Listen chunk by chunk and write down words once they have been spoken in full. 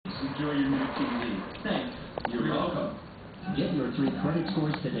Enjoy your new TV. Thanks. You're welcome. Get your 3 credit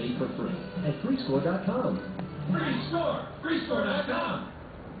scores today for free at freescore.com. Free score! Freescore.com!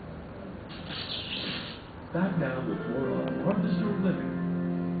 Back now with more on Harvester Living.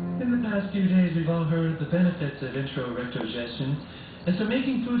 In the past few days, we've all heard the benefits of intro-rectogestion, and so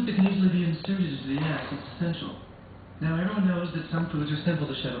making foods that can easily be inserted into the ass is essential. Now, everyone knows that some foods are simple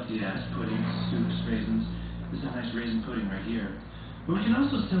to shove up the ass: puddings, soups, raisins. There's a nice raisin pudding right here. But we can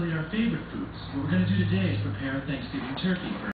also still eat our favorite foods. What we're going to do today is prepare a Thanksgiving turkey for